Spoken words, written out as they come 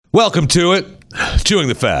Welcome to it. Chewing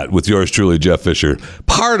the Fat with yours truly, Jeff Fisher.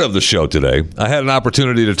 Part of the show today, I had an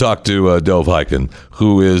opportunity to talk to Dov Hikind,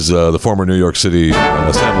 who is the former New York City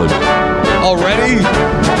Assemblyman. Already?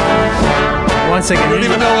 One second. You don't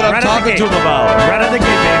even know what I'm talking to him about. Right out the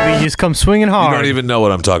gate, baby. You just come swinging hard. You don't even know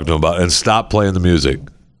what I'm talking to him about. And stop playing the music.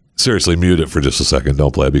 Seriously, mute it for just a second.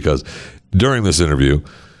 Don't play it, because during this interview,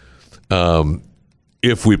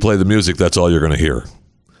 if we play the music, that's all you're going to hear.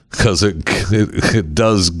 Because it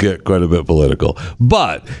does get quite a bit political.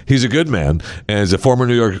 But he's a good man, and he's a former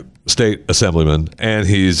New York State Assemblyman, and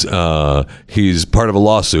he's part of a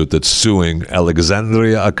lawsuit that's suing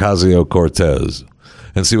Alexandria Ocasio-Cortez.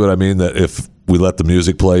 And see what I mean? That if we let the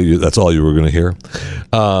music play, that's all you were going to hear.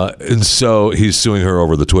 And so he's suing her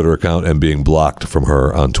over the Twitter account and being blocked from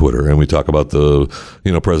her on Twitter. And we talk about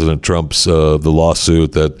President Trump's the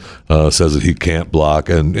lawsuit that says that he can't block,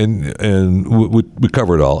 and we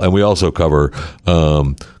cover it all. And we also cover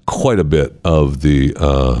quite a bit of the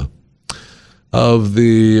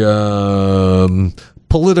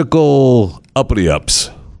political uppity ups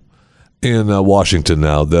in Washington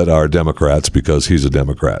now that are Democrats, because he's a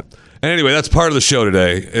Democrat. And anyway, that's part of the show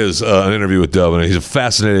today, is an interview with Dov, and he's a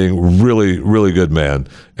fascinating, really, really good man.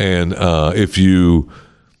 And I'll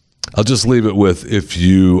just leave it with, if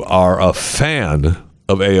you are a fan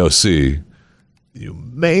of AOC, you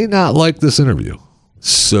may not like this interview.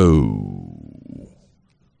 So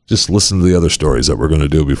just listen to the other stories that we're going to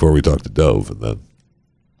do before we talk to Dov. And then,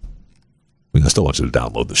 I still want you to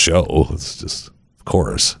download the show. It's just, of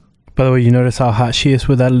course. By the way, you notice how hot she is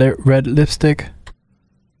with that red lipstick?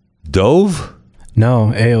 Dov?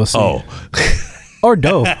 No, AOC. Oh. Or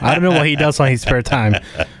Dov. I don't know what he does on his spare time.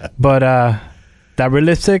 But that red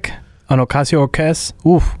lipstick on Ocasio-Cortez,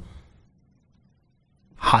 oof.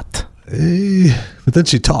 Hot. But then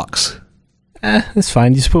she talks. It's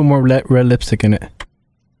fine. Just put more red lipstick in it.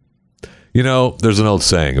 There's an old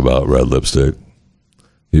saying about red lipstick.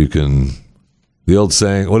 The old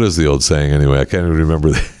saying, what is the old saying anyway? I can't even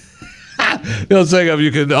remember. The old saying of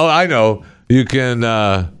I know. You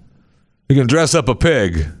can dress up a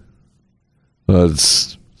pig, but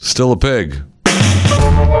it's still a pig.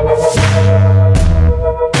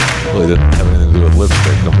 Really didn't have anything to do with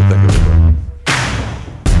lipstick, come to think of it.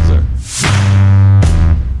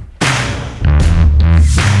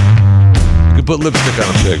 You can put lipstick on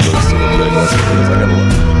a pig, but it's still a pig. That's what it is. I gotta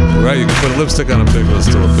look. Right? You can put lipstick on a pig, but it's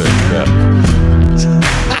still a pig. Yeah.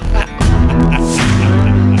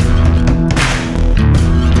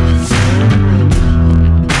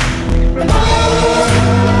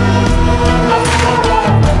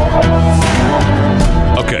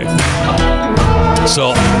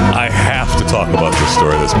 So I have to talk about this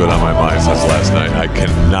story that's been on my mind since last night. I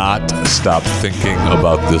cannot stop thinking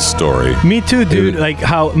about this story. Me too, dude. Like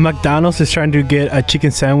how McDonald's is trying to get a chicken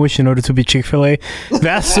sandwich in order to be Chick-fil-A.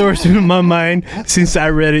 That story's been in my mind since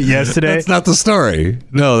I read it yesterday. That's not the story.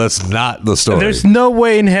 No, that's not the story. There's no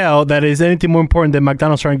way in hell that is anything more important than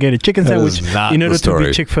McDonald's trying to get a chicken sandwich in order to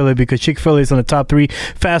be Chick-fil-A, because Chick-fil-A is on the top 3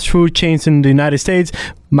 fast food chains in the United States.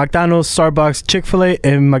 McDonald's, Starbucks, Chick-fil-A,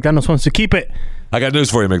 and McDonald's wants to keep it. I got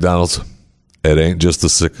news for you, McDonald's. It ain't just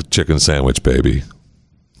the chicken sandwich, baby.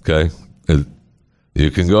 Okay?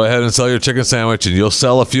 You can go ahead and sell your chicken sandwich, and you'll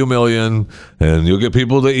sell a few million, and you'll get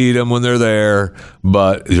people to eat them when they're there,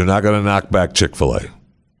 but you're not going to knock back Chick-fil-A.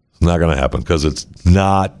 It's not going to happen, because it's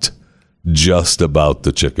not just about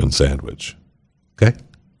the chicken sandwich. Okay?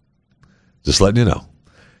 Just letting you know.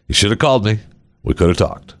 You should have called me. We could have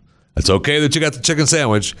talked. It's okay that you got the chicken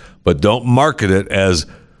sandwich, but don't market it as,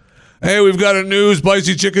 hey, we've got a new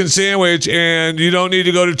spicy chicken sandwich, and you don't need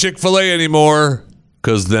to go to Chick-fil-A anymore,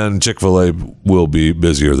 because then Chick-fil-A will be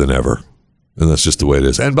busier than ever. And that's just the way it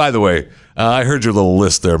is. And by the way, I heard your little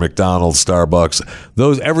list there, McDonald's,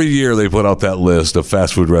 Starbucks. Every year they put out that list of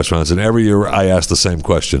fast food restaurants, and every year I ask the same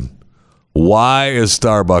question. Why is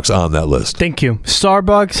Starbucks on that list? Thank you.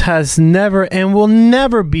 Starbucks has never and will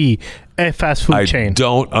never be a fast food chain. I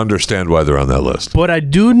don't understand why they're on that list. But I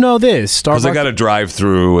do know this. Because they got to drive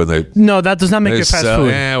through, and they... No, that does not make it fast food.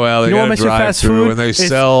 Yeah, well, they got to drive through, and they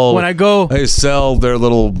sell... When I go... They sell their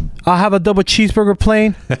little... I'll have a double cheeseburger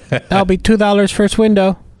plain. That'll be $2 first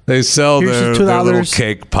window. They sell their little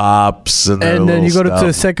cake pops, and then you go to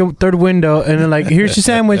the third window, and then like, here's your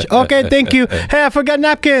sandwich. Okay, thank you. Hey, I forgot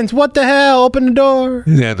napkins. What the hell? Open the door.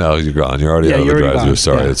 Yeah, no, you're gone. You're already out of the drive-thru.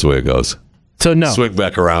 Sorry, that's the way it goes. So no. Swing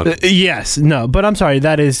back around. Yes, no, but I'm sorry.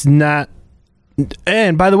 That is not.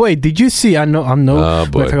 And by the way, did you see? I'm going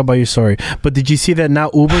to talk about your story, but did you see that now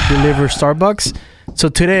Uber delivers Starbucks? So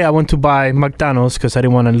today I went to buy McDonald's because I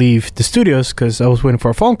didn't want to leave the studios because I was waiting for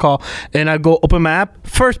a phone call, and I go open my app.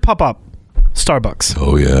 First pop up, Starbucks.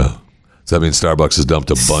 Oh, yeah. So that means Starbucks has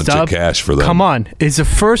dumped a bunch of cash for them. Come on. It's the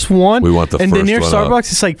first one. We want the and first one. And then near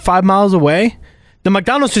Starbucks, it's like 5 miles away. The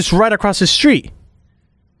McDonald's is right across the street.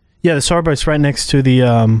 Yeah, the Starbucks right next to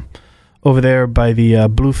the, over there by the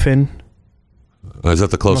Bluefin. Is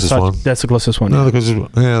that the closest one? That's the closest one. No, the closest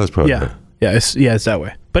one. Yeah, that's probably right. Yeah, it's that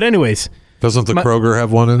way. But anyways. Doesn't the Kroger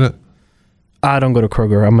have one in it? I don't go to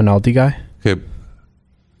Kroger. I'm an Aldi guy. Okay.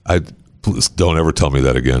 Please don't ever tell me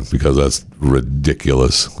that again, because that's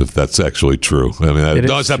ridiculous if that's actually true. I mean,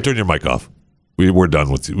 don't stop turning your mic off. We're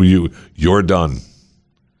done with you. You're done.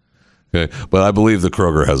 Okay. But I believe the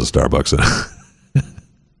Kroger has a Starbucks in it.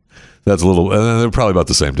 That's a little, and they're probably about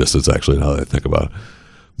the same distance, actually, now that I think about it.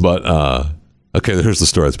 But, okay, here's the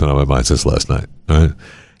story that's been on my mind since last night. All right.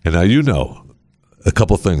 And now you know a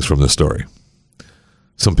couple things from this story.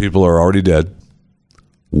 Some people are already dead,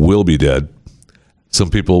 will be dead. Some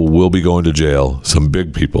people will be going to jail. Some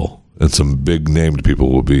big people and some big named people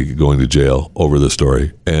will be going to jail over this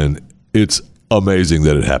story. And it's amazing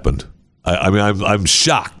that it happened. I mean, I'm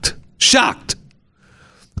shocked. Shocked.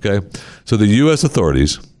 Okay. So the U.S.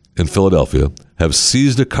 authorities in Philadelphia have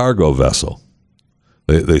seized a cargo vessel.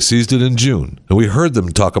 They seized it in June. And we heard them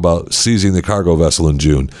talk about seizing the cargo vessel in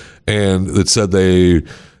June. And it said they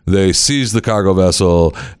seized the cargo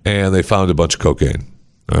vessel and they found a bunch of cocaine.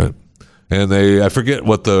 All right. And I forget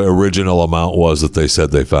what the original amount was that they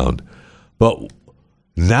said they found. But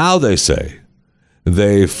now they say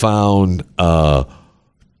they found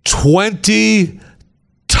 20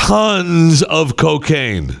 tons of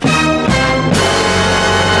cocaine.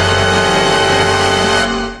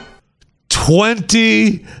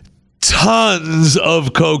 20 tons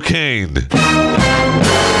of cocaine.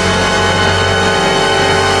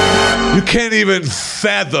 You can't even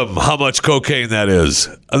fathom how much cocaine that is.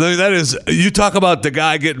 I mean, that is, you talk about the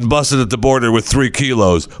guy getting busted at the border with 3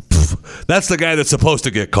 kilos. Pff, that's the guy that's supposed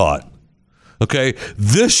to get caught. Okay?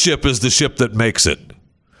 This ship is the ship that makes it.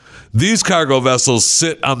 These cargo vessels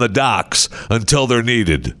sit on the docks until they're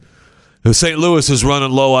needed. If St. Louis is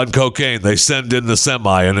running low on cocaine, they send in the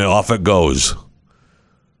semi and off it goes.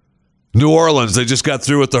 New Orleans, they just got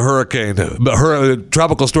through with the hurricane.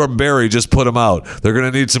 Tropical Storm Barry just put them out. They're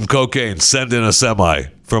going to need some cocaine. Send in a semi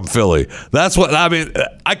from Philly. That's what, I mean,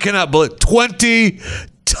 I cannot believe 20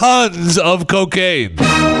 tons of cocaine.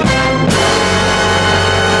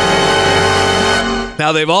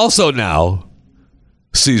 Now, they've also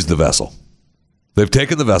seized the vessel. They've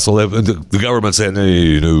taken the vessel. The government's saying,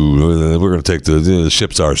 hey, we're going to take the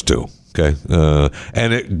ship's ours too. Okay.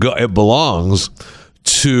 And it belongs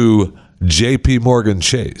to J.P. Morgan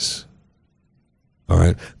Chase. All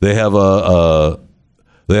right. They have a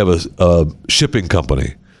shipping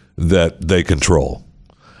company that they control.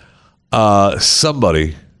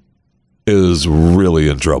 Somebody is really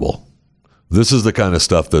in trouble. This is the kind of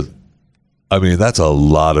stuff that, I mean, that's a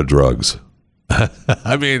lot of drugs.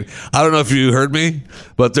 I mean, I don't know if you heard me,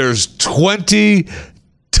 but there's 20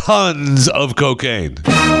 tons of cocaine.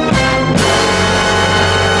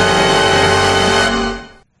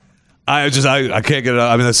 I can't get it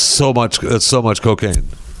out. I mean, that's so much cocaine.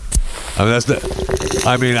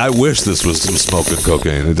 I mean, I wish this was smoking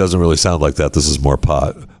cocaine. It doesn't really sound like that. This is more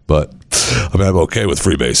pot. But I mean, I'm okay with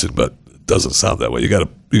freebasing, but it doesn't sound that way.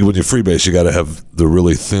 When you freebase, you got to have the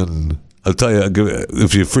really thin. I'll tell you,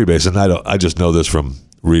 if you freebase, and I just know this from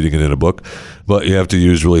reading it in a book, but you have to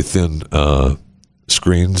use really thin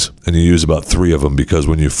screens, and you use about 3 of them, because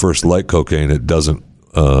when you first light cocaine, it doesn't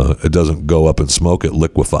go up in smoke; it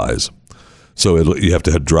liquefies. So you have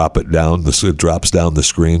to drop it down. It drops down the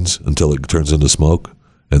screens until it turns into smoke,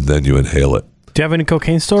 and then you inhale it. Do you have any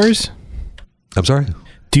cocaine stories? I'm sorry?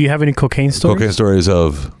 Do you have any cocaine stories? Cocaine stories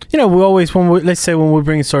of? We always, when we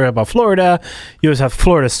bring a story about Florida, you always have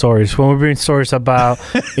Florida stories. When we bring stories about,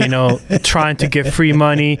 trying to get free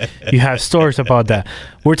money, you have stories about that.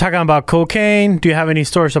 We're talking about cocaine. Do you have any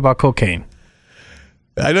stories about cocaine?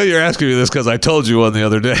 I know you're asking me this because I told you one the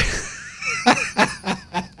other day.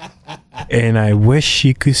 And I wish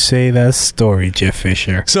you could say that story, Jeff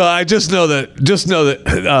Fisher. So I just know that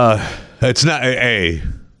it's not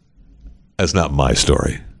that's not my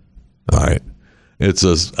story. All right. It's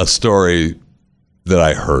a story that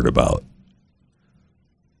I heard about.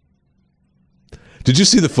 Did you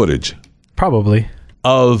see the footage? Probably.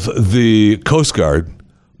 Of the Coast Guard,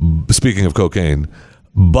 speaking of cocaine,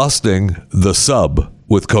 busting the sub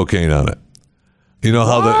with cocaine on it. You know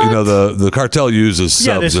how the cartel uses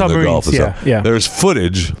subs in the Gulf and stuff. Yeah. There's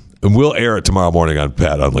footage, and we'll air it tomorrow morning on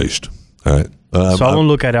Pat Unleashed. All right. So I won't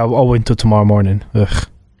look at it. I'll wait until tomorrow morning. Ugh.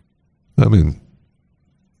 I mean,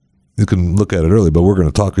 You can look at it early, but we're going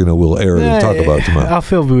to talk. We'll air it and talk about it tomorrow. I'll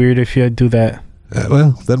feel weird if you do that.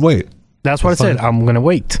 Well, then wait. That's what I said. I'm going to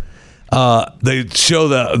wait. They show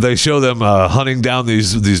them hunting down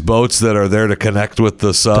these boats that are there to connect with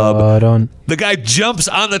the sub. The guy jumps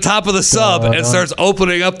on the top of the sub and starts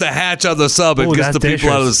opening up the hatch on the sub and gets the people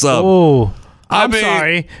out of the sub. Oh, I'm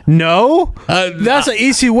sorry. No, that's an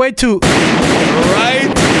easy way to.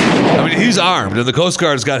 Right? I mean, he's armed, and the Coast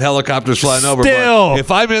Guard's got helicopters flying over. But if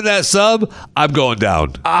I'm in that sub, I'm going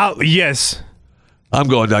down. Yes, I'm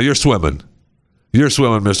going down. You're swimming. You're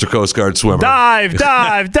swimming, Mr. Coast Guard swimmer. Dive.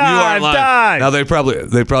 Now they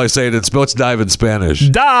probably say it in what's dive in Spanish?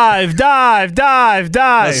 Dive.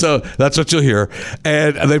 So that's what you'll hear,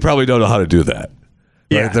 and they probably don't know how to do that.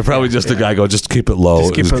 Right? They're probably just a guy go, just keep it low,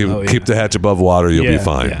 keep the hatch above water, you'll be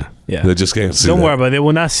fine. Yeah. They just can't see. Don't worry about it. They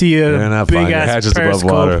will not see a big ass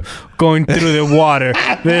periscope going through the water.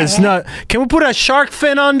 There's not. Can we put a shark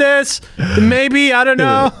fin on this? Maybe, I don't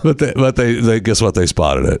know. But they guess what? They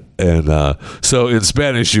spotted it, and so in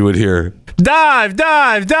Spanish you would hear dive.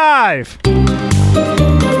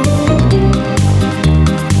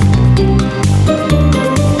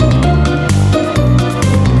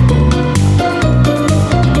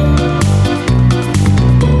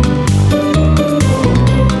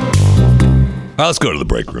 Let's go to the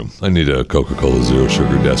break room. I need a Coca-Cola Zero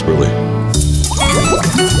Sugar desperately.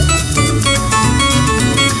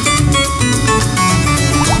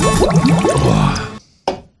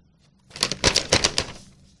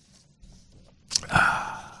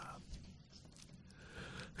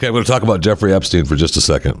 Okay, I'm going to talk about Jeffrey Epstein for just a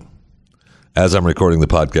second. As I'm recording the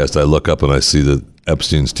podcast, I look up and I see that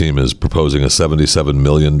Epstein's team is proposing a $77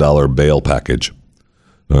 million bail package.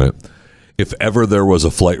 All right. If ever there was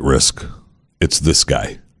a flight risk, it's this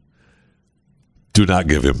guy. Do not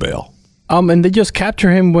give him bail. And they just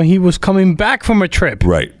captured him when he was coming back from a trip.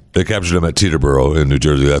 Right. They captured him at Teterboro in New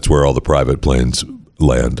Jersey. That's where all the private planes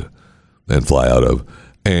land and fly out of.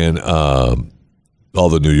 And all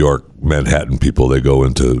the New York, Manhattan people, they go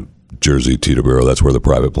into Jersey, Teterboro. That's where the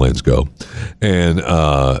private planes go. And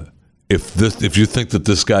if you think that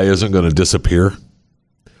this guy isn't going to disappear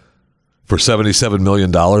for $77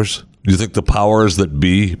 million, do you think the powers that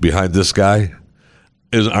be behind this guy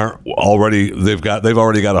they've already got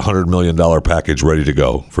a $100 million package ready to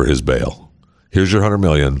go for his bail? Here's your $100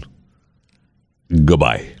 million.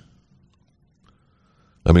 Goodbye.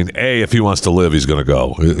 I mean, if he wants to live, he's going to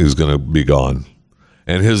go. He's going to be gone.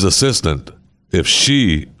 And his assistant, if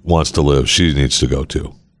she wants to live, she needs to go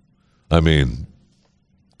too. I mean,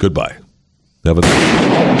 goodbye. No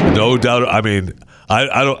doubt. I mean,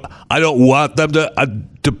 I don't want them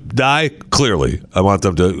to die. Clearly, I want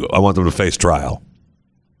them to face trial,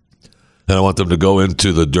 and I want them to go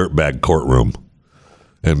into the dirtbag courtroom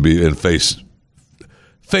and face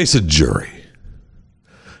a jury.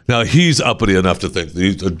 Now, he's uppity enough to think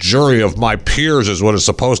the jury of my peers is what it's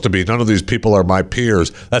supposed to be. None of these people are my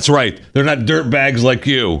peers. That's right. They're not dirtbags like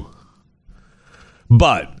you.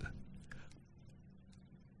 But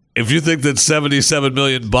if you think that $77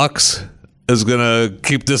 million is going to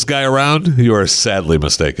keep this guy around, you are sadly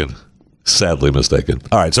mistaken. Sadly mistaken.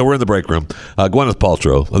 All right, so we're in the break room. Gwyneth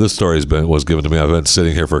Paltrow. This story was given to me. I've been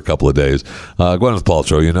sitting here for a couple of days. Gwyneth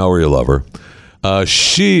Paltrow, you know her, you love her.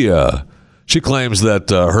 She claims that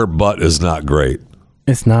her butt is not great.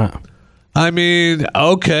 It's not. I mean,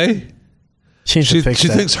 okay. She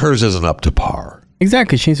thinks hers isn't up to par.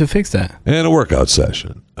 Exactly. She needs to fix that. In a workout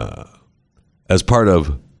session, as part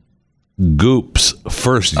of Goop's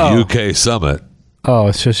first UK summit.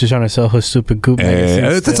 Oh, so she's trying to sell her stupid Goop magazine.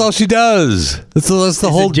 That's all she does. That's the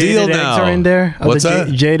whole deal now. Jaded eggs are in there. What's that?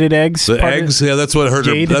 Jaded eggs. The eggs. Yeah, that's what hurt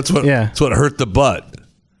her. That's what hurt the butt.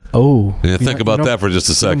 Oh, yeah, think about that for just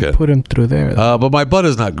a second. Put him through there. But my butt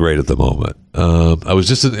is not great at the moment. I was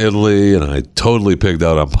just in Italy and I totally pigged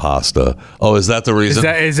out on pasta. Oh, is that the reason?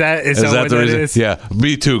 Is that the reason? Is? Yeah,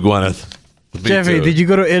 me too, Gwyneth. Jeffrey, did you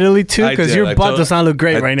go to Italy too? Because your butt does not look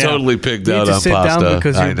great right now. I totally pigged out on pasta. You need to sit down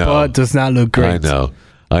because your butt does not look great. I know.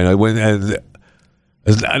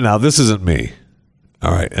 Now this isn't me.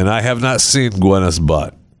 All right, and I have not seen Gwyneth's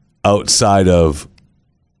butt outside of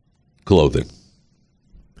clothing.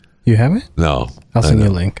 You haven't? No. I'll send you a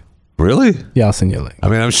link. Really? Yeah, I'll send you a link. I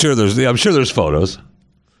mean, I'm sure there's photos.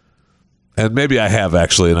 And maybe I have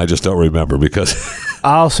actually, and I just don't remember because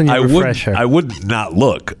I'll send you a refresher. I would not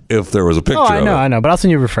look if there was a picture. Oh, I know, but I'll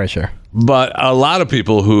send you a refresher. But a lot of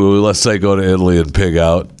people who, let's say, go to Italy and pig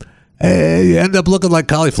out, you end up looking like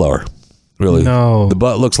cauliflower. Really? No. The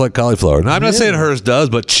butt looks like cauliflower. Now, I'm not saying hers does,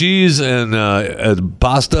 but cheese and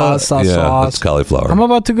pasta sauce. It's cauliflower. I'm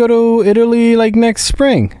about to go to Italy like next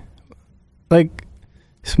spring. Like,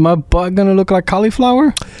 Is my butt gonna look like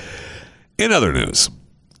cauliflower? In other news,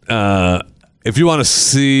 if you want to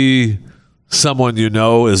see someone you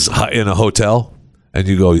know is in a hotel, and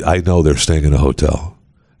you go, I know they're staying in a hotel,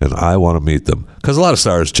 and I want to meet them, because a lot of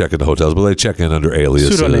stars check into hotels, but they check in under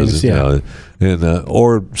aliases, pseudonyms,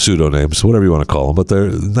 or pseudonames, whatever you want to call them, but they're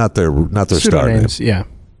not their star names. Yeah.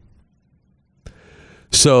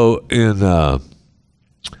 So in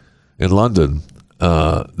London,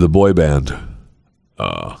 the boy band,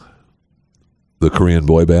 the Korean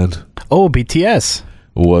boy band, BTS,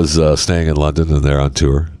 was staying in London, and they're on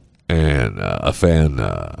tour, and a fan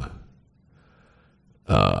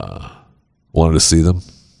wanted to see them.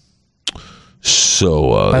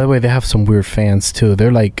 So, by the way, they have some weird fans too.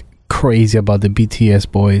 They're like crazy about the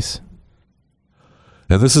BTS boys.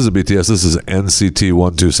 And this is a BTS. This is NCT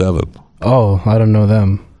 127. Oh, I don't know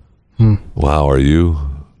them. Wow, are you?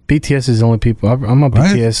 BTS is the only people. I'm a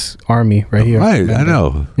BTS army right here. Right, I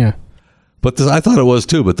know. Yeah. But I thought it was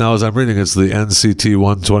too, but now as I'm reading, it's the NCT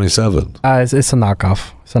 127. It's a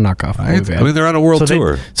knockoff. It's a knockoff. Right? I mean, they're on a world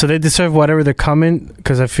tour. So they deserve whatever they're coming,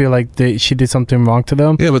 because I feel like she did something wrong to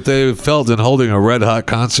them. Yeah, but they felt in holding a red hot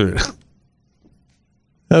concert.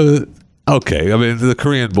 Okay, I mean, the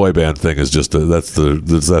Korean boy band thing is just that's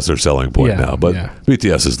their selling point now. But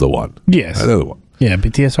BTS is the one. Yes, they're the one. Yeah,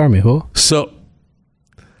 BTS Army. Who? So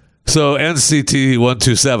NCT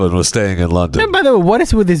 127 was staying in London. And by the way, what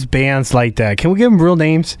is with these bands like that? Can we give them real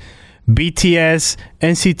names? BTS,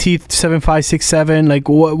 NCT 7567. Like,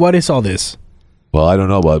 what is all this? Well, I don't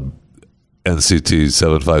know about NCT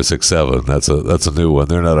 7567. That's a new one.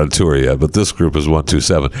 They're not on tour yet, but this group is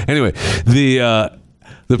 127. Anyway, the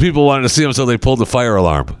people wanted to see them, so they pulled the fire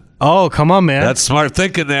alarm. Oh, come on, man! That's smart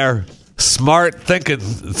thinking there. Smart thinking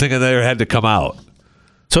they had to come out.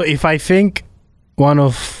 So if I think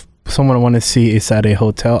someone I want to see is at a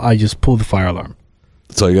hotel, I just pull the fire alarm.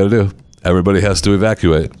 That's all you got to do. Everybody has to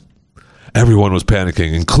evacuate. Everyone was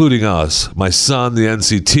panicking, including us. My son, the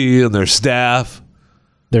NCT, and their staff.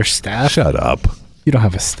 Their staff? Shut up. You don't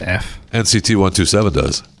have a staff. NCT 127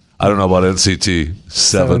 does. I don't know about NCT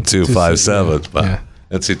 7257. Yeah.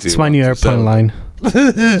 NCT. It's my new airplane line.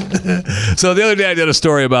 So the other day I did a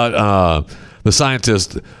story about the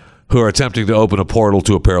scientists who are attempting to open a portal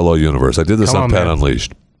to a parallel universe. I did this on Pat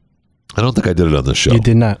Unleashed. I don't think I did it on this show. You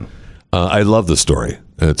did not. I love the story.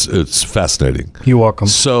 It's fascinating. You're welcome.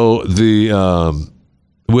 So I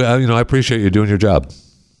appreciate you doing your job.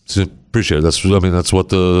 Appreciate it. That's what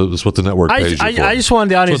the network pays you for. I just want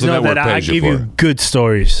the audience to know that I give you good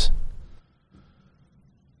stories.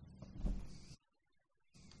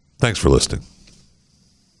 Thanks for listening.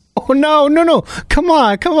 Oh no! Come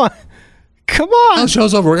on! The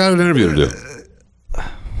show's over. We got an interview to do.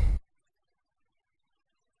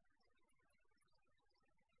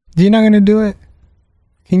 You're not gonna do it?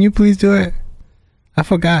 Can you please do it? I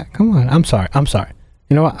forgot. Come on. I'm sorry.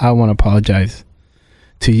 You know what? I want to apologize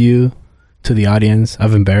to you, to the audience.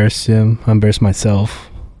 I've embarrassed him. I embarrassed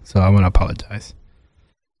myself. So I want to apologize.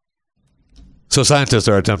 So scientists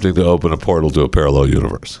are attempting to open a portal to a parallel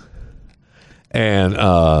universe. And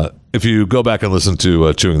if you go back and listen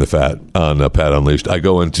to Chewing the Fat on Pat Unleashed, I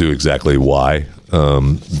go into exactly why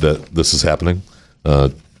that this is happening.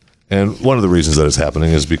 And one of the reasons that it's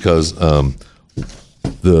happening is because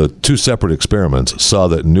the two separate experiments saw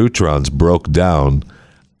that neutrons broke down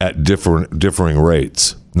at differing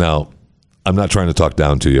rates. Now, I'm not trying to talk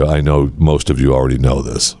down to you. I know most of you already know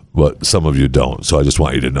this, but some of you don't. So I just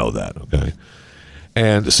want you to know that, okay?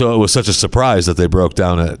 And so it was such a surprise that they broke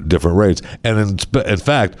down at different rates. And in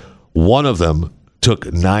fact, one of them took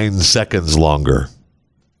 9 seconds longer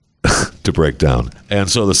to break down. And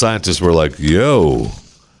so the scientists were like, yo,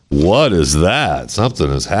 what is that?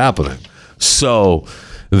 Something is happening. So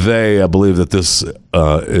they believe that this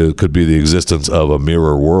it could be the existence of a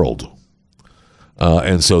mirror world.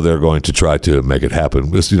 And so they're going to try to make it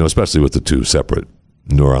happen, especially with the two separate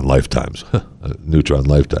neutron lifetimes. I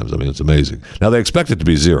mean, it's amazing. Now, they expect it to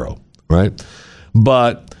be 0, right?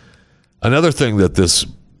 But another thing that this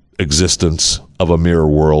existence of a mirror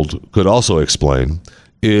world could also explain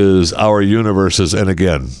is our universes. And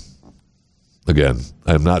again,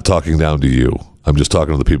 I'm not talking down to you. I'm just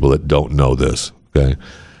talking to the people that don't know this, okay?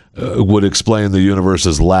 Would explain the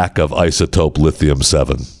universe's lack of isotope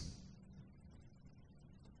lithium-7.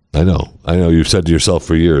 I know. You've said to yourself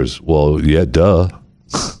for years, well, yeah, duh.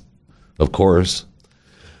 Of course.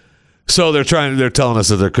 So they're telling us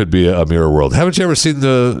that there could be a mirror world. Haven't you ever seen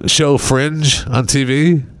the show Fringe on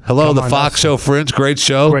TV? Hello, the Fox show Fringe, great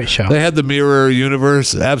show. Great show. They had the mirror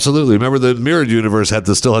universe. Absolutely. Remember the mirrored universe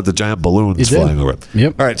still had the giant balloons flying over it.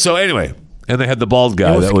 Yep. All right. So anyway, And they had the bald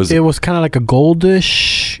guy. It was kind of like a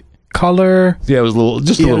goldish color. Yeah, it was a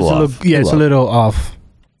little off. It's a little off.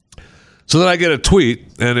 So then I get a tweet,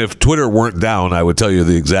 and if Twitter weren't down, I would tell you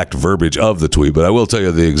the exact verbiage of the tweet, but I will tell you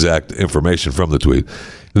the exact information from the tweet,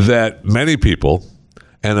 that many people,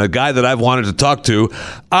 and a guy that I've wanted to talk to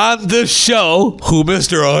on this show, who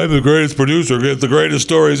Mr. I'm the greatest producer, gets the greatest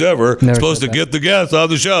stories ever, supposed to get the guest on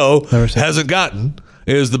the show, hasn't gotten,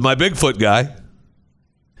 is my Bigfoot guy.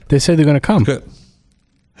 They say they're going to come. Okay.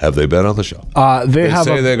 Have they been on the show? They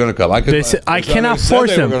say they're going to come. I cannot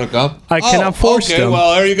force them. I cannot force them. Okay,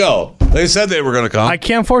 well, there you go. They said they were going to come. I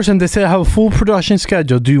can't force them. They said I have a full production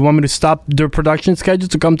schedule. Do you want me to stop their production schedule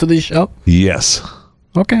to come to this show? Yes.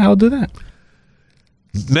 Okay, I'll do that.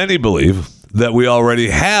 Many believe that we already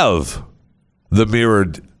have the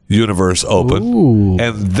mirrored universe open. Ooh.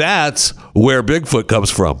 And that's where Bigfoot comes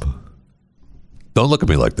from. Don't look at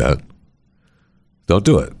me like that. Don't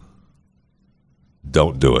do it.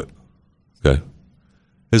 Don't do it. Okay.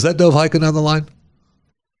 Is that Dove Hiken on the line?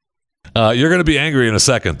 You're going to be angry in a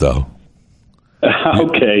second, though.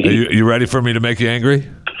 Okay. You ready for me to make you angry?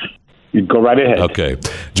 You go right ahead. Okay.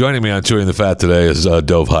 Joining me on Chewing the Fat today is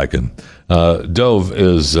Dove Hiken. Dove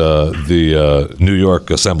is the New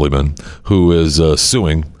York assemblyman who is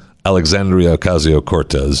suing Alexandria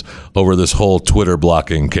Ocasio-Cortez over this whole Twitter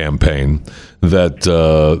blocking campaign that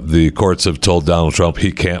the courts have told Donald Trump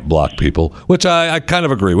he can't block people, which I kind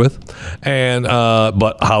of agree with. And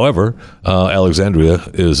but however, Alexandria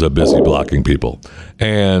is busy blocking people,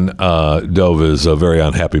 and Dove is a very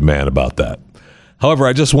unhappy man about that. However,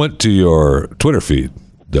 I just went to your Twitter feed,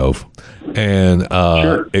 Dove, and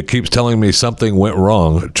It keeps telling me something went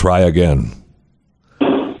wrong. Try again.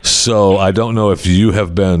 So I don't know if you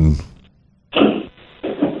have been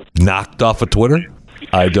knocked off of Twitter.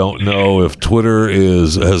 I don't know if Twitter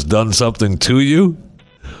has done something to you,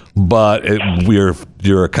 but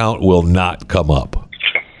your account will not come up.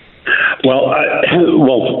 Well,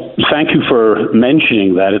 thank you for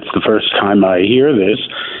mentioning that. It's the first time I hear this.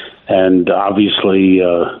 And obviously,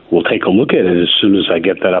 we'll take a look at it as soon as I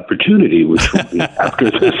get that opportunity, which will be after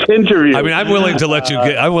this interview. I mean, I'm willing to let you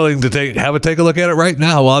get. I'm willing to take a look at it right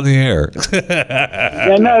now on the air.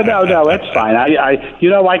 Yeah, no, that's fine. I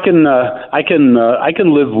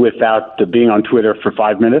can live without being on Twitter for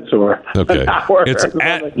 5 minutes or an hour. It's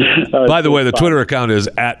by the way, the Twitter account is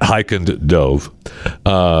 @HikenedDove.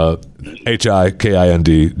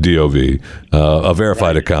 HIKINDDOV, a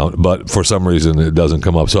verified account, but for some reason it doesn't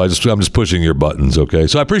come up. So I'm just pushing your buttons, okay?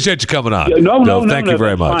 So I appreciate you coming on. No, thank you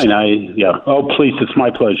very much. Fine. Oh, please, it's my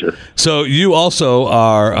pleasure. So you also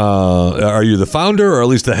are you the founder or at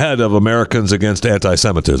least the head of Americans Against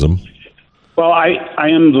Anti-Semitism? Well, I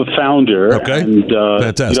am the founder. Okay, and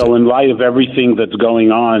fantastic. In light of everything that's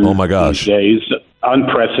going on, oh my gosh, these days,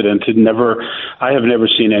 unprecedented. I have never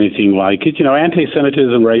seen anything like it.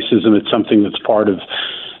 Anti-Semitism, racism, it's something that's part of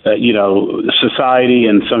society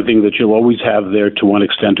and something that you'll always have there to one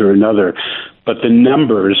extent or another. But the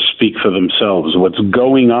numbers speak for themselves. What's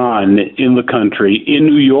going on in the country, in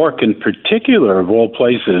New York in particular, of all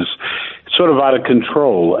places, it's sort of out of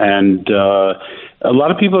control. And a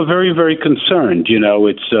lot of people are very, very concerned.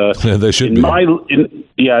 It's they should be.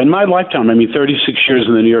 In my lifetime, 36 years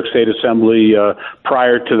in the New York State Assembly.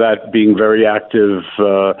 Prior to that, being very active,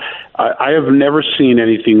 I have never seen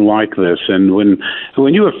anything like this. And when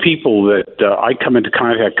you have people that I come into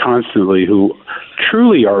contact constantly who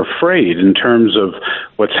truly are afraid in terms of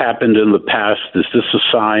what's happened in the past, is this a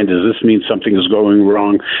sign? Does this mean something is going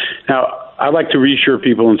wrong? Now, I like to reassure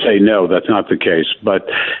people and say, no, that's not the case. But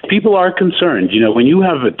people are concerned. When you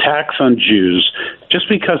have attacks on Jews, just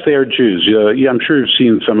because they are Jews, I'm sure you've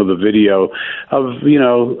seen some of the video of,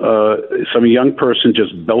 some young person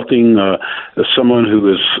just belting someone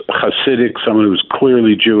who is Hasidic, someone who's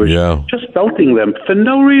clearly Jewish, just belting them for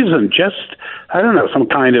no reason, just, I don't know, some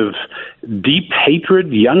kind of deep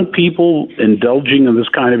hatred, young people indulging in this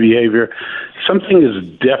kind of behavior. Something is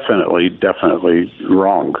definitely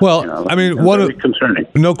wrong. Well, very concerning.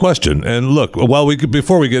 No question. And look,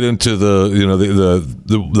 before we get into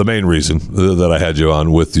the main reason that I had you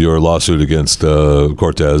on with your lawsuit against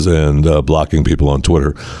Cortez and blocking people on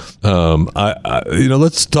Twitter,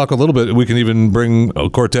 let's talk a little bit. We can even bring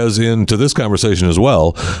Cortez into this conversation as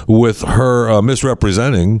well, with her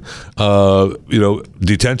misrepresenting,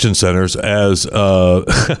 detention centers as the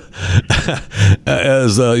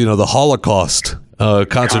Holocaust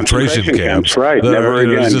concentration camps. Right. Never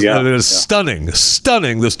again. It is stunning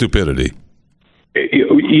the stupidity.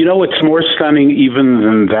 You know what's more stunning even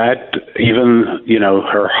than that? Even,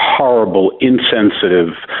 her horrible,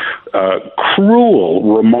 insensitive,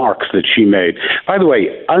 cruel remarks that she made. By the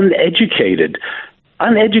way, uneducated.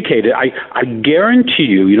 I guarantee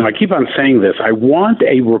you, I keep on saying this. I want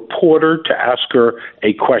a reporter to ask her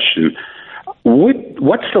a question.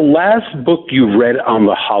 What's the last book you read on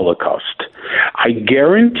the Holocaust? I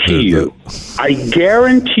guarantee you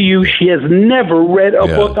she has never read a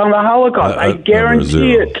book on the Holocaust. I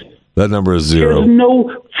guarantee it. That number is 0. She has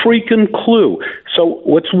no freaking clue. So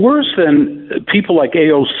what's worse than people like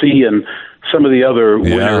AOC and some of the other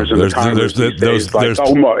winners in the Congress there's a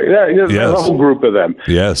whole group of them.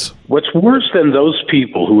 Yes. What's worse than those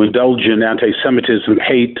people who indulge in anti-Semitism,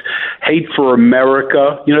 hate for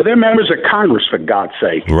America? They're members of Congress, for God's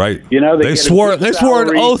sake. Right. They swore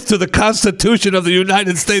an oath to the Constitution of the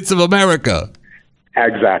United States of America.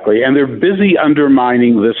 Exactly. And they're busy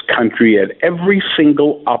undermining this country at every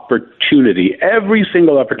single opportunity.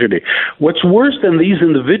 What's worse than these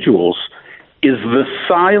individuals is the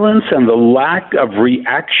silence and the lack of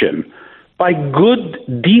reaction by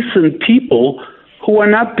good, decent people who are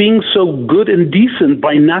not being so good and decent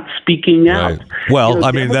by not speaking out. Right. Well,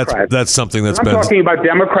 that's something that's been... I'm talking about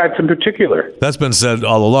Democrats in particular. That's been said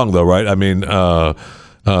all along, though, right? I mean,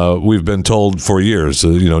 we've been told for years,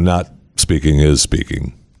 not speaking is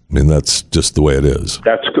speaking. I mean, that's just the way it is.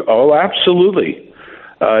 Absolutely.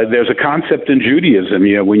 There's a concept in Judaism,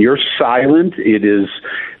 when you're silent, it is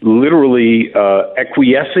literally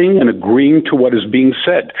acquiescing and agreeing to what is being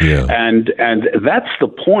said. Yeah. And that's the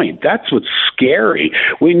point. That's what's scary.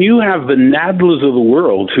 When you have the Nadlers of the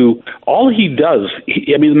world who all he does,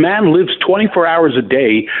 the man lives 24 hours a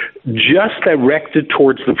day just directed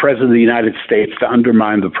towards the President of the United States to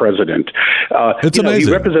undermine the president. It's amazing.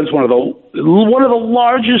 He represents one of the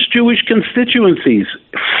largest Jewish constituencies.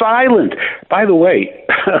 Silent. By the way,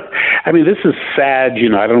 this is sad.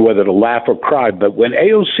 I don't know whether to laugh or cry, but when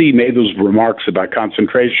AOC made those remarks about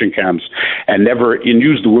concentration camps and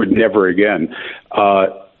used the word never again,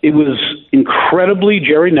 it was incredibly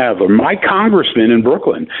Jerry Nadler, my congressman in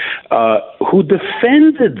Brooklyn, who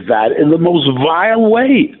defended that in the most vile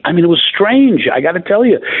way. It was strange. I got to tell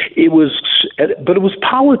you, but it was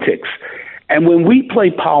politics. And when we play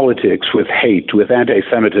politics with hate, with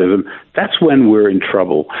anti-Semitism, that's when we're in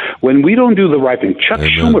trouble. When we don't do the right thing. Chuck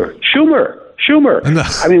Schumer.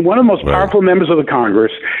 One of the most powerful members of the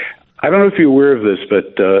Congress. I don't know if you're aware of this,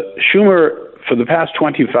 but Schumer, for the past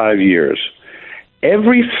 25 years,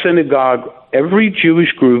 every synagogue, every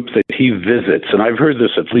Jewish group that he visits, and I've heard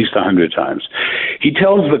this at least 100 times, he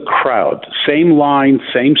tells the crowd, same line,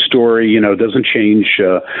 same story, doesn't change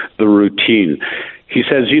the routine. He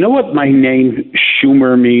says, you know what my name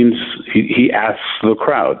Schumer means? He asks the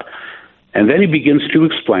crowd. And then he begins to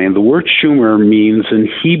explain the word Schumer means in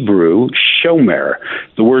Hebrew, shomer.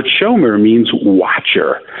 The word shomer means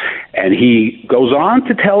watcher. And he goes on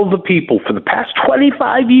to tell the people for the past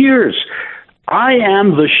 25 years, I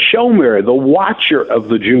am the shomer, the watcher of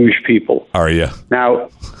the Jewish people. Are you? Now,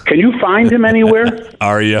 can you find him anywhere?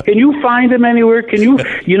 Are you? Can you find him anywhere? Can you,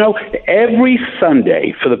 every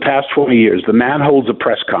Sunday for the past 20 years, the man holds a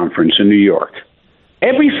press conference in New York.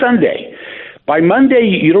 Every Sunday. By Monday,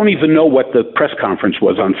 you don't even know what the press conference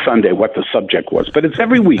was on Sunday, what the subject was. But it's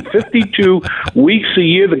every week. 52 weeks a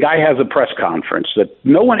year, the guy has a press conference that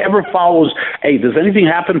no one ever follows. Hey, does anything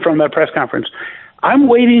happen from that press conference? I'm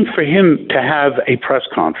waiting for him to have a press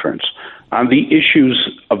conference on the issues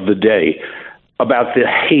of the day, about the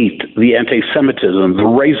hate, the anti-Semitism, the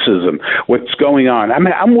racism, what's going on.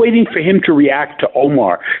 I'm waiting for him to react to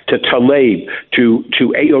Omar, to Tlaib, to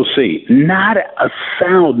AOC. Not a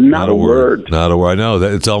sound, not a word. Not a word. I know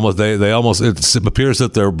that it's almost it appears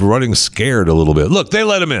that they're running scared a little bit. Look, they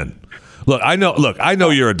let him in. Look, I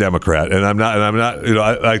know you're a Democrat, and I'm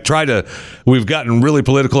not. I try to. We've gotten really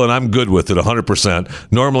political, and I'm good with it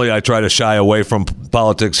 100%. Normally, I try to shy away from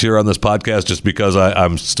politics here on this podcast, just because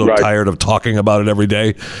I'm still tired of talking about it every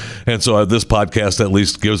day, and so this podcast at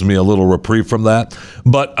least gives me a little reprieve from that.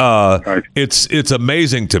 But it's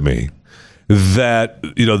amazing to me that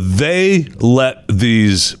they let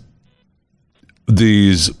these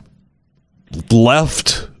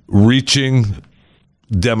left-reaching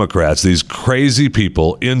Democrats, these crazy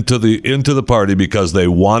people, into the party because they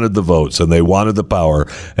wanted the votes and they wanted the power,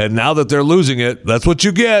 and now that they're losing it, that's what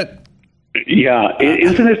you get. Yeah,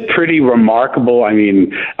 isn't it pretty remarkable? I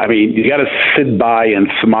mean, you got to sit by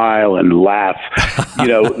and smile and laugh.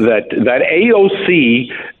 That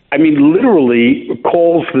AOC I mean, literally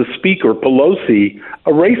calls the speaker, Pelosi, a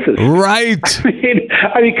racist. Right.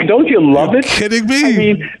 I mean, don't you love it? Kidding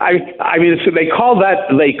me? I mean, so they call,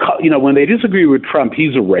 when they disagree with Trump,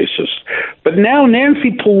 he's a racist. But now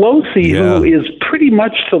Nancy Pelosi, who is pretty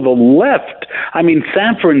much to the left, I mean,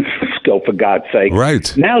 San Francisco, for God's sake.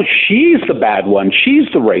 Right. Now she's the bad one. She's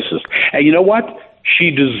the racist. And you know what?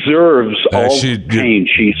 She deserves all the pain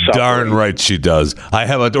she's suffering. Darn right she does. I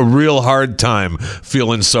have a real hard time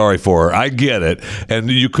feeling sorry for her. I get it. And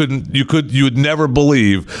you would never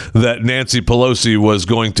believe that Nancy Pelosi was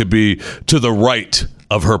going to be to the right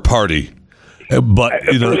of her party. But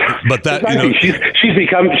she's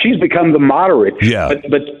become the moderate. Yeah.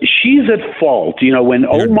 But she's at fault. When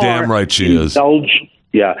Omar You're damn right she is.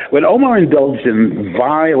 When Omar indulged in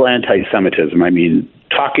vile anti-Semitism, I mean,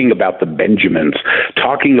 talking about the Benjamins,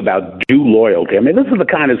 talking about Jew loyalty. I mean, this is the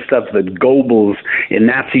kind of stuff that Goebbels in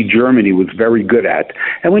Nazi Germany was very good at.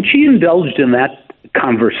 And when she indulged in that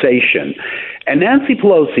conversation, and Nancy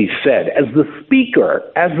Pelosi said, as the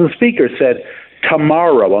speaker said,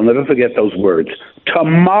 tomorrow, I'll never forget those words,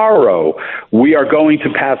 tomorrow we are going to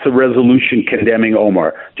pass a resolution condemning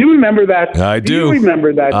Omar. Do you remember that? I do. Do you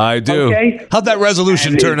remember that? I do. Okay? How'd that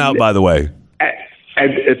resolution turn out, by the way?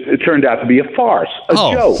 And it turned out to be a farce, a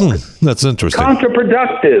joke. That's interesting.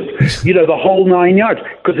 Counterproductive, the whole 9 yards,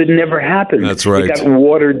 because it never happened. That's right. It got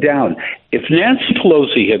watered down. If Nancy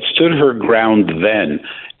Pelosi had stood her ground then,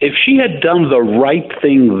 if she had done the right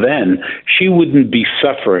thing then, she wouldn't be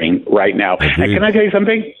suffering right now. Agreed. And can I tell you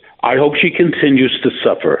something? I hope she continues to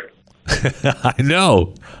suffer. I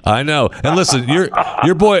know. And listen, your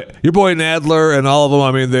boy Nadler and all of them.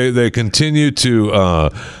 I mean, they continue to.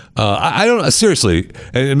 I don't seriously,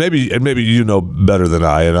 and maybe you know better than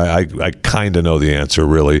I kind of know the answer.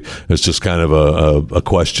 Really, it's just kind of a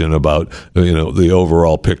question about the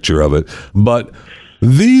overall picture of it. But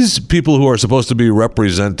these people who are supposed to be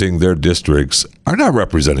representing their districts are not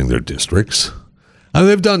representing their districts. I mean,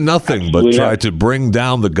 they've done nothing but try to bring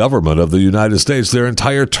down the government of the United States their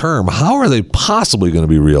entire term. How are they possibly going to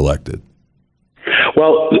be reelected?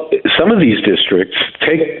 Well, some of these districts,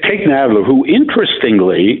 take Nadler, who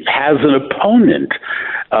interestingly has an opponent.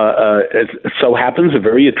 It so happens a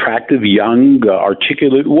very attractive, young,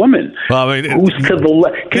 articulate woman. Well, I mean, who's to the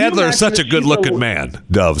left. Nadler is such a good-looking man,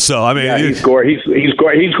 Dove. So I mean, he's gorgeous.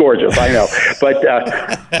 I know, but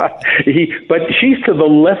she's to the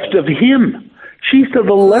left of him. She's to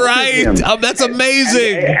the left of him. Oh, that's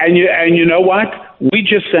amazing. And you know what? We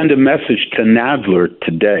just send a message to Nadler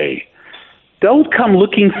today. Don't come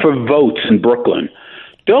looking for votes in Brooklyn.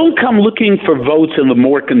 Don't come looking for votes in the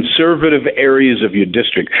more conservative areas of your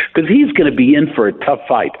district, because he's going to be in for a tough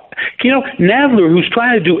fight. Nadler, who's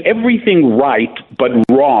trying to do everything right but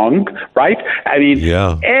wrong, right? I mean,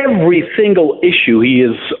 every single issue he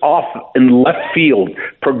is off in left field,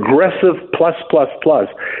 progressive plus.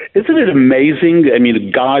 Isn't it amazing? I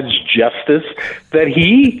mean, God's justice that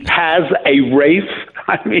he has a race.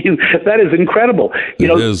 I mean, that is incredible.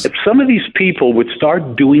 If some of these people would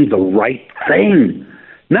start doing the right thing,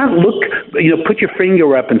 not look, put your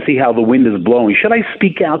finger up and see how the wind is blowing. Should I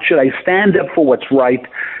speak out? Should I stand up for what's right?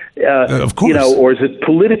 Of course. Or is it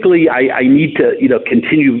politically I need to,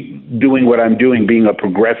 continue doing what I'm doing, being a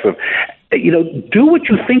progressive? Do what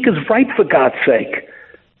you think is right, for God's sake.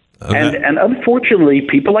 And unfortunately,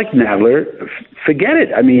 people like Nadler forget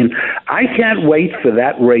it. I mean, I can't wait for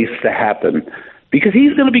that race to happen, because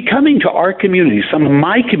he's going to be coming to our communities, some of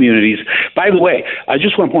my communities. By the way, I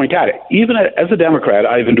just want to point out, even as a Democrat,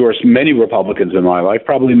 I've endorsed many Republicans in my life,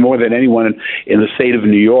 probably more than anyone in the state of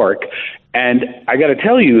New York. And I got to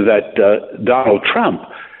tell you that Donald Trump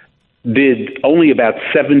did only about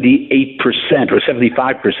 78% or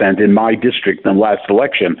 75% in my district in the last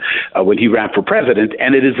election when he ran for president,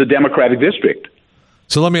 and it is a Democratic district.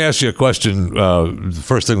 So let me ask you a question. The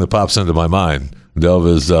first thing that pops into my mind, Dov,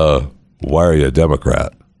 is why are you a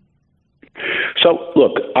Democrat? So,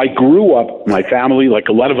 look, I grew up, my family, like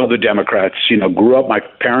a lot of other Democrats, grew up, my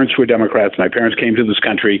parents were Democrats. My parents came to this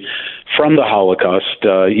country from the Holocaust.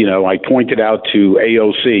 I pointed out to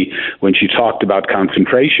AOC when she talked about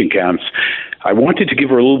concentration camps. I wanted to give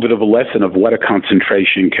her a little bit of a lesson of what a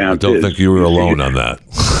concentration camp is. I don't think you were alone on that.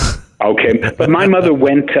 Okay, but my mother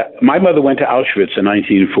went to Auschwitz in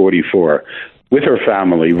 1944 with her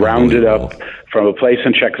family, rounded up from a place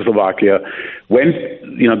in Czechoslovakia,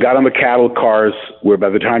 got on the cattle cars, where by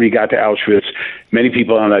the time he got to Auschwitz, many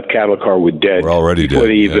people on that cattle car were dead. We're already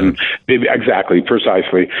dead. Exactly,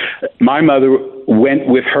 precisely. My mother went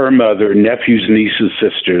with her mother, nephews, nieces,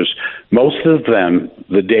 sisters. Most of them,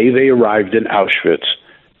 the day they arrived in Auschwitz,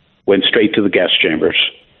 went straight to the gas chambers.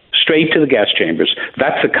 straight to the gas chambers.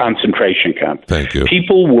 That's a concentration camp. Thank you.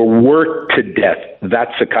 People were worked to death.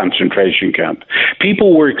 That's a concentration camp.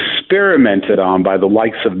 People were experimented on by the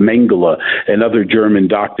likes of Mengele and other German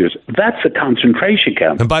doctors. That's a concentration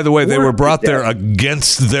camp. And by the way, they were brought there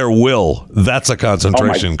against their will. That's a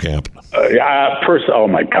concentration camp. Oh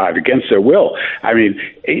my God, against their will. I mean,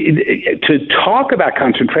 to talk about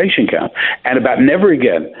concentration camp and about never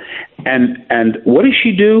again. And what does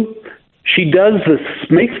she do? She does this,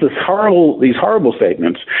 makes these horrible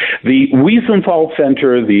statements. The Wiesenthal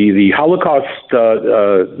Center, the Holocaust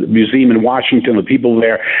Museum in Washington, the people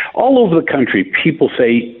there, all over the country, people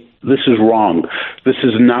say, this is wrong. This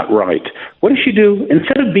is not right. What does she do?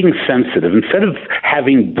 Instead of being sensitive, instead of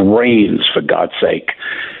having brains, for God's sake,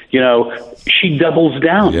 she doubles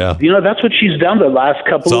down. Yeah. That's what she's done the last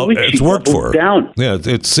couple of weeks. It's worked for her. Down. Yeah,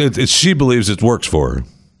 it's she believes it works for her.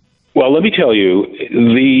 Well, let me tell you,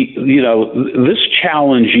 this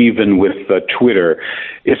challenge, even with Twitter,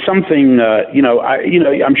 is something.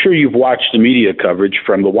 I'm sure you've watched the media coverage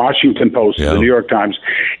from the Washington Post, the New York Times.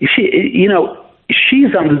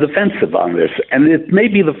 She's on the defensive on this, and it may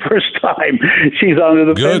be the first time she's on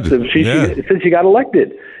the defensive since she got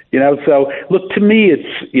elected. So look, to me, it's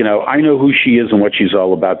I know who she is and what she's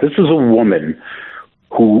all about. This is a woman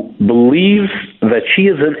who believes that she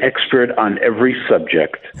is an expert on every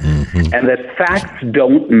subject, and that facts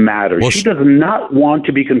don't matter. Well, she does not want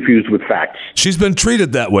to be confused with facts. She's been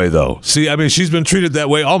treated that way, though. See, I mean, she's been treated that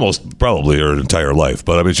way almost probably her entire life,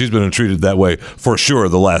 but I mean, she's been treated that way for sure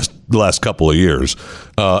the last couple of years.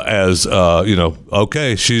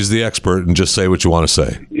 Okay, she's the expert, and just say what you want to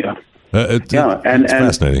say. Yeah, it's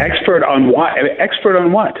fascinating. Expert on what? Expert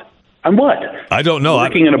on what? On what? I don't know.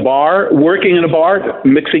 Working in a bar,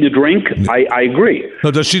 mixing a drink. I agree. No,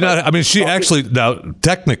 does she not? I mean, she actually, now,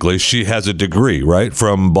 technically, she has a degree, right,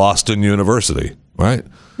 from Boston University, right?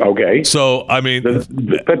 Okay. So, I mean.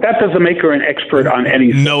 But that doesn't make her an expert on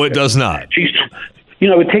anything. No, it does not.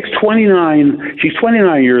 It takes 29. She's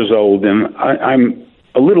 29 years old, and I'm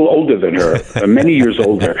a little older than her, many years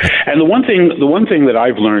older. And the one thing that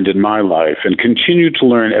I've learned in my life and continue to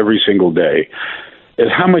learn every single day is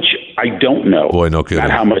how much I don't know. Boy, no kidding.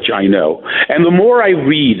 Not how much I know. And the more I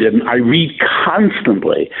read, and I read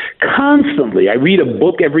constantly, I read a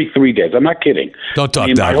book every 3 days. I'm not kidding. Don't talk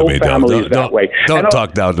down to me, Don't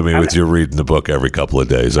talk down to me with you reading the book every couple of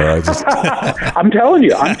days, all right? I'm telling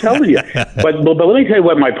you. But let me tell you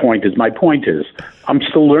what my point is. My point is I'm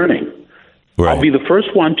still learning. Right. I'll be the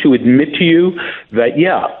first one to admit to you that,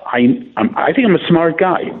 I think I'm a smart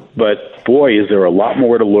guy, but boy, is there a lot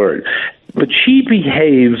more to learn. But she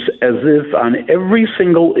behaves as if on every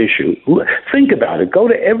single issue, think about it, go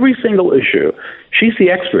to every single issue. She's the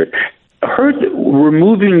expert. Her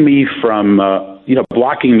removing me from,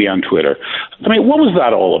 blocking me on Twitter. I mean, what was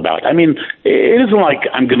that all about? I mean, it isn't like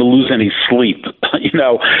I'm going to lose any sleep,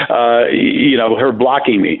 her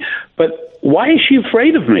blocking me. But why is she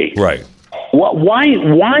afraid of me? Right.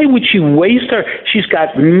 Why would she waste her? She's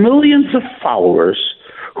got millions of followers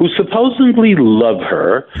who supposedly love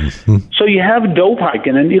her. So you have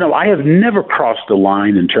Dovhyken, and I have never crossed the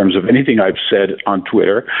line in terms of anything I've said on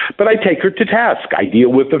Twitter, but I take her to task. I deal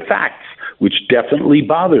with the facts, which definitely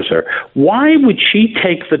bothers her. Why would she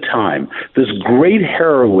take the time, this great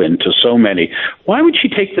heroine to so many, why would she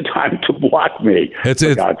take the time to block me,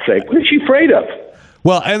 for God's sake? What is she afraid of?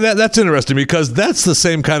 Well, and that's interesting because that's the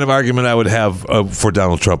same kind of argument I would have for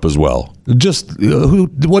Donald Trump as well. Just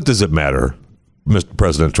what does it matter, Mr.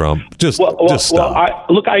 President Trump? Just stop.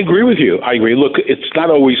 I agree with you. I agree. Look, it's not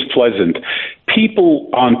always pleasant. People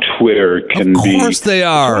on Twitter can be. Of course they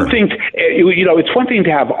are. It's one thing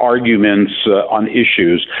to have arguments on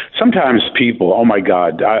issues. Sometimes people, oh my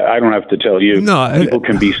God, I don't have to tell you. No, people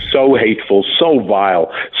can be so hateful, so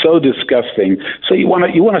vile, so disgusting. So you want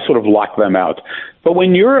to sort of lock them out. But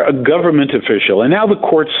when you're a government official, and now the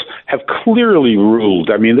courts have clearly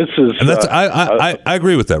ruled. I mean, this is. And that's I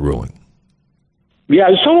agree with that ruling. Yeah,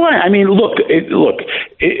 so do I. I mean, look,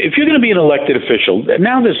 if you're going to be an elected official,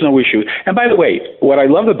 now there's no issue. And by the way, what I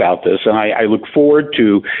love about this, and I look forward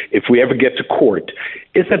to if we ever get to court,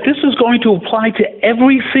 is that this is going to apply to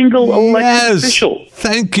every single elected official.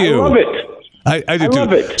 Thank you. I love it. I do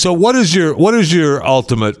love it. So what is your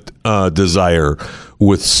ultimate desire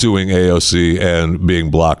with suing AOC and being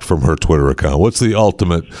blocked from her Twitter account? What's the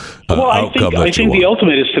ultimate outcome? I think the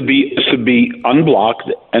ultimate is to to be unblocked,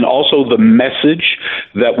 and also the message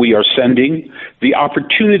that we are sending, the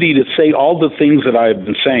opportunity to say all the things that I've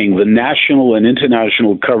been saying, the national and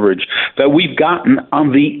international coverage that we've gotten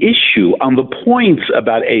on the issue, on the points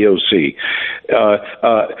about AOC.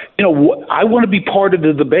 I want to be part of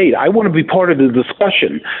the debate. I want to be part of the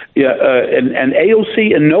discussion. And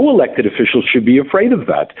AOC and no elected official should be afraid of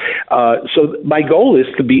that. So my goal is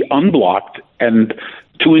to be unblocked and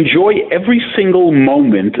to enjoy every single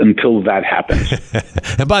moment until that happens.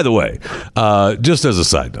 And by the way, just as a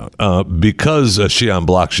side note, because she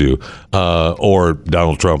unblocks you or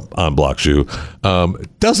Donald Trump unblocks you,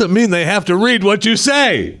 doesn't mean they have to read what you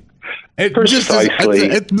say.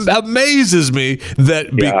 It amazes me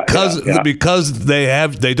that because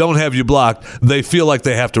they don't have you blocked, they feel like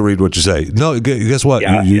they have to read what you say. No, guess what?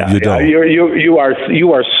 You don't. You are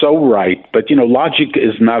so right. But logic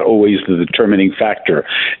is not always the determining factor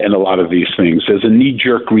in a lot of these things. There's a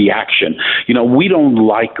knee-jerk reaction. We don't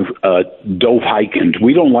like Dov Hikind.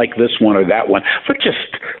 We don't like this one or that one.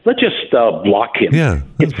 Let's just block him. Yeah,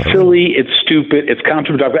 it's silly. It's stupid. It's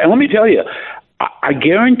counterproductive. And let me tell you, I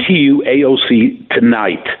guarantee you AOC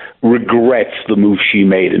tonight regrets the move she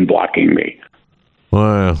made in blocking me.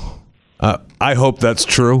 Well, I hope that's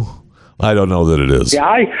true. I don't know that it is. Yeah,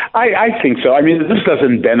 I think so. I mean, this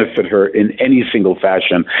doesn't benefit her in any single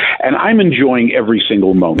fashion, and I'm enjoying every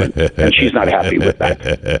single moment, and she's not happy with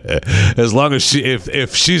that. As long as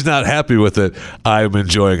if she's not happy with it, I'm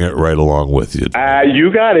enjoying it right along with you.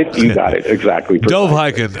 You got it. You got it. Exactly. Dov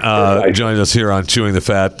Hikind joined us here on Chewing the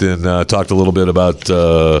Fat and talked a little bit about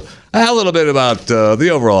the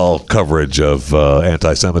overall coverage of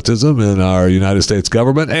anti-Semitism in our United States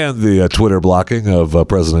government and the Twitter blocking of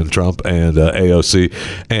President Trump and AOC.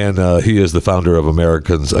 And he is the founder of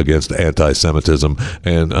Americans Against Anti-Semitism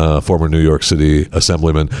and former New York City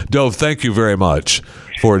Assemblyman. Dov, thank you very much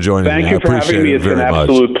for joining me. Thank you for having me. It's an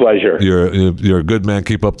absolute pleasure. You're a good man.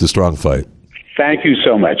 Keep up the strong fight. Thank you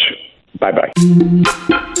so much. Bye-bye.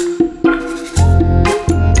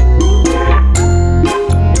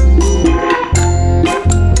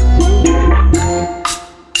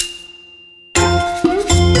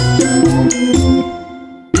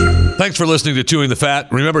 Thanks for listening to Chewing the Fat.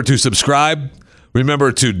 Remember to subscribe.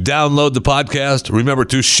 Remember to download the podcast. Remember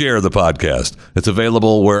to share the podcast. It's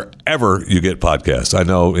available wherever you get podcasts. I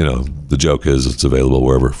know, the joke is it's available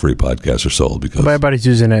wherever free podcasts are sold because everybody's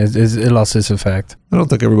using it. It lost its effect. I don't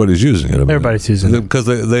think everybody's using it. Everybody's using it because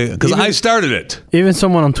I started it. Even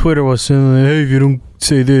someone on Twitter was saying, "Hey, if you don't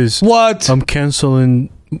say this, what? I'm canceling."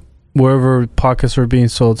 Wherever podcasts are being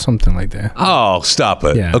sold, something like that. Oh, stop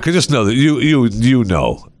it. Yeah. Okay, just know that you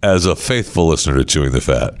know, as a faithful listener to Chewing the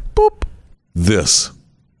Fat, boop, this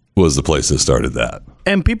was the place that started that.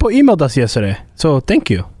 And people emailed us yesterday. So thank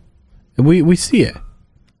you. We see it.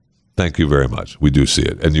 Thank you very much. We do see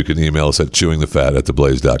it. And you can email us at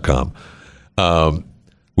chewingthefat@theblaze.com.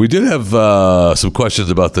 We did have some questions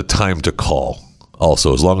about the time to call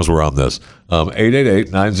also, as long as we're on this.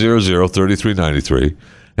 888-900-3393.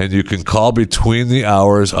 And you can call between the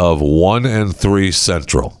hours of 1 and 3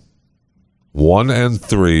 Central. 1 and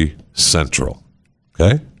 3 Central.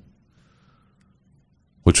 Okay?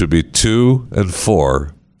 Which would be 2 and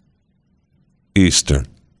 4 Eastern.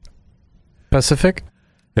 Pacific?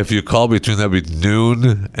 If you call between, that would be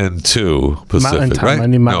noon and 2 Pacific, mountain time. Right? I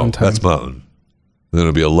need mountain time. That's mountain. Then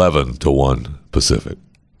it'll be 11 to 1 Pacific.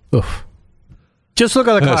 Oof. Just look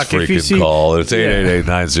at the clock. If you see, call. It's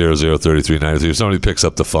 888-900-3393. If somebody picks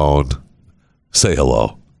up the phone, say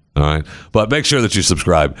hello. All right? But make sure that you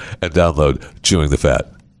subscribe and download Chewing the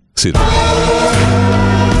Fat. See you tomorrow.